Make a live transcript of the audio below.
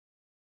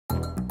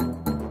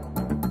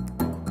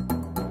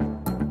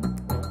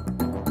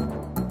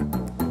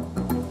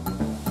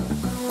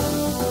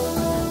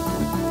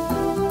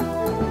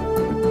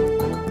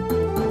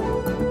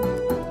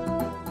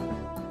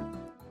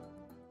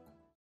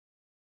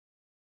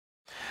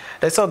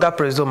They say Oga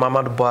Presido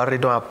Muhammadu Buhari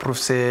don't approve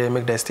say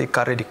make them still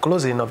carry the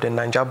closing of the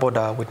Naija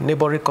border with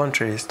neighbouring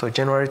countries to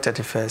January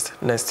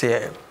 31st next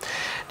year.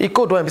 The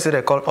code when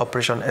they call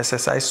Operation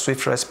Exercise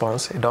Swift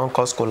Response, it don't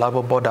cause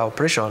colabo border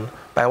operation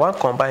by one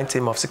combined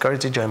team of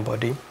security joint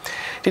body.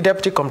 The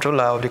Deputy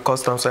Comptroller of the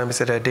Customs when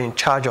they in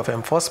charge of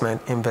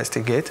enforcement,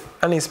 investigate,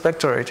 and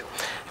inspectorate,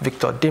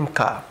 Victor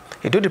Dimka.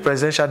 He do the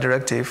presidential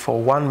directive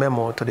for one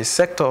memo to the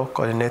sector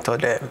coordinator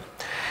there.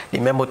 The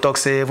memo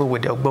talks even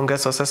with the ogbonge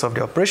success of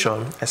the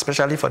operation,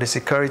 especially for the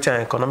security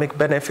and economic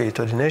benefit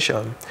to the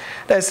nation.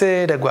 They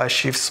say they go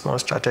achieve small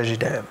strategy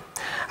there.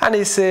 And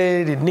they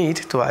say the need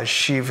to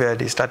achieve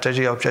the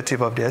strategic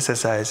objective of the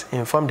exercise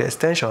inform the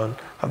extension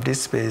of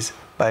this space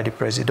by the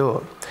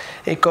Presido.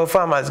 He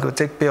confirmed as go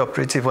take pay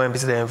operative when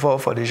they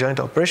involved for the joint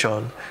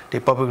operation. The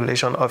public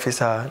relations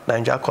officer,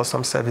 Naija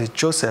Customs Service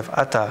Joseph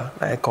Atta,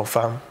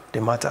 confirmed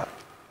the matter.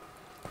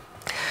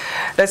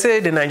 They say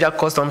the Naija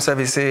Customs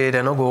Service say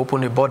they're not going to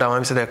open the border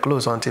when they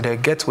close until they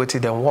get what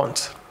they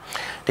want.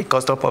 The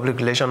Customs Public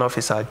Relations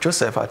Officer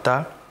Joseph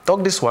Atta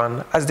talked this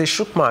one as they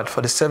shook mouth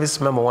for the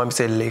service memo when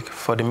they leak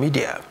for the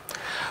media.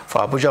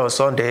 For Abuja on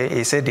Sunday,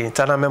 he said the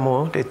internal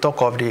memo they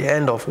talk of the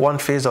end of one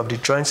phase of the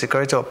joint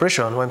security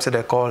operation when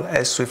they call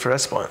a swift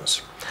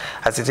response.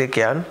 As it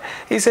can,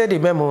 he said the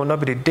memo will not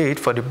be the date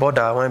for the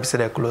border when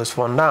they close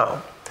for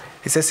now.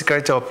 He said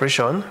security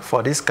operation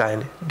for this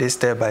kind, they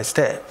step by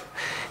step.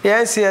 The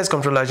NCS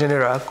Comptroller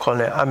General,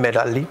 Colonel Ahmed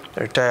Ali,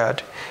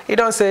 retired, he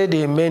don't say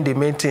the main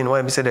thing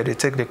when he said that they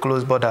take the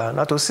closed border,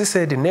 not to see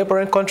say the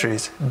neighboring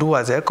countries do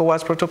as the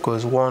ECOWAS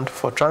protocols want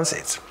for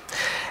transit.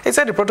 He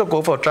said the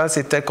protocol for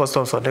transit take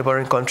customs for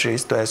neighboring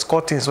countries to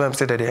escort things when he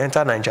said that they enter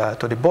Naija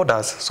to the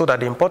borders so that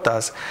the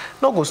importers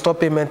no go stop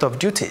payment of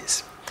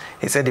duties.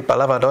 He said the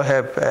palaver don't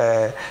help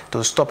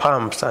to stop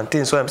harms and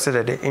things when he said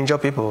that they injure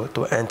people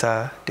to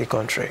enter the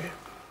country.